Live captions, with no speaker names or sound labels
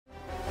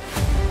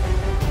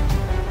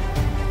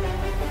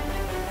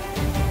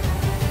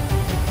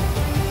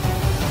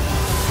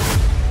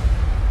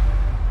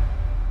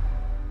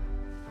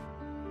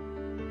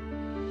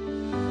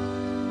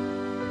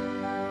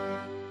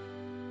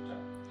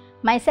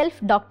Myself,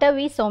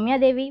 Dr.V. Sowmya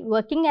Devi,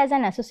 working as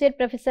an associate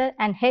professor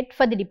and head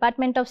for the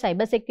Department of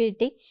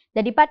Cybersecurity.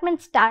 The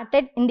department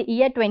started in the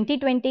year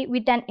 2020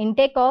 with an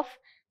intake of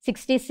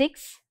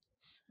 66.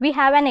 We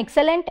have an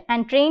excellent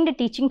and trained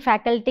teaching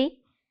faculty.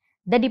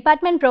 The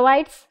department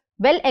provides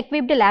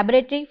well-equipped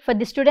laboratory for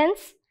the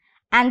students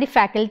and the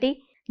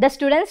faculty. The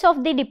students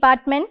of the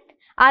department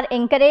are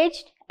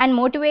encouraged and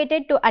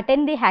motivated to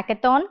attend the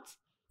hackathons,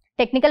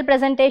 technical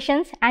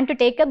presentations, and to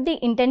take up the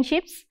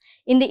internships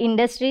in the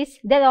industries.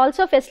 They are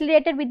also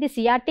facilitated with the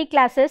CRT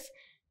classes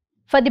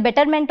for the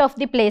betterment of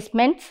the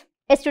placements.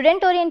 A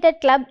student-oriented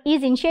club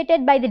is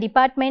initiated by the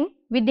department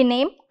with the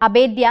name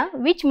Abhedya,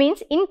 which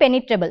means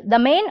impenetrable. The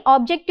main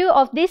objective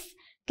of this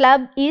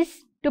club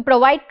is to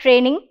provide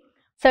training,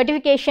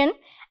 certification,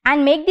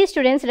 and make the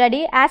students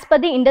ready as per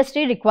the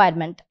industry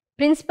requirement.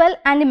 Principal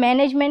and the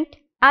management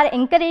are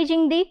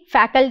encouraging the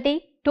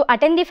faculty to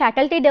attend the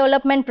faculty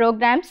development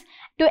programs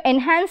to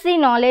enhance the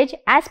knowledge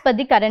as per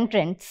the current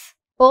trends.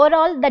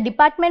 Overall, the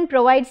department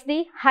provides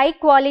the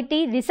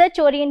high-quality,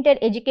 research-oriented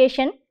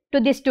education to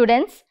the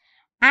students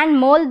and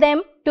mold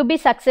them to be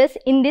success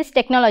in this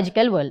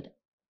technological world.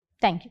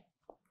 Thank you.